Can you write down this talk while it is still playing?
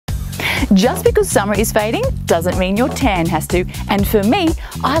Just because summer is fading doesn't mean your tan has to, and for me,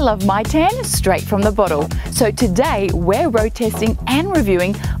 I love my tan straight from the bottle. So today we're road testing and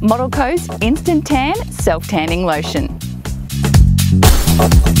reviewing Model Co's Instant Tan Self-Tanning Lotion.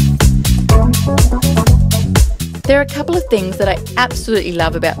 There are a couple of things that I absolutely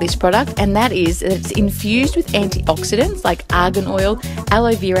love about this product, and that is that it's infused with antioxidants like argan oil,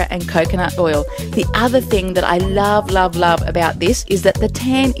 aloe vera and coconut oil. The other thing that I love about this is that the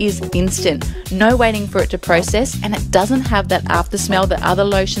tan is instant. No waiting for it to process, and it doesn't have that after smell that other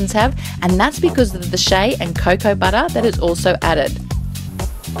lotions have, and that's because of the Shea and Cocoa Butter that is also added.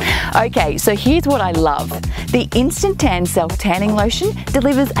 Okay, so here's what I love. The Instant Tan Self-Tanning Lotion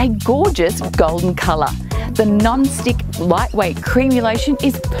delivers a gorgeous golden colour. The non-stick, lightweight, creamy lotion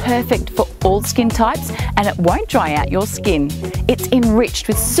is perfect for all skin types and it won't dry out your skin. It's enriched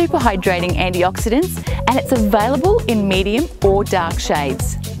with super hydrating antioxidants and it's available in medium or dark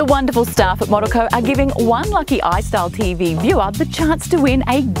shades. The wonderful staff at Model Co are giving one lucky Istyle TV viewer the chance to win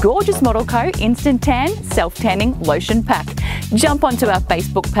a gorgeous Model Co Instant Tan Self-Tanning Lotion Pack. Jump onto our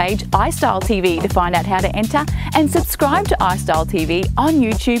Facebook page, Istyle TV, to find out how to enter, and subscribe to Istyle TV on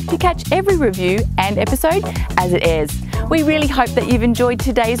YouTube to catch every review and episode as it airs. We really hope that you've enjoyed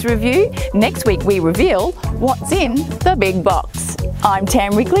today's review. Next week we reveal what's in the big box. I'm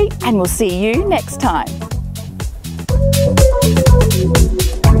Tam Wrigley and we'll see you next time.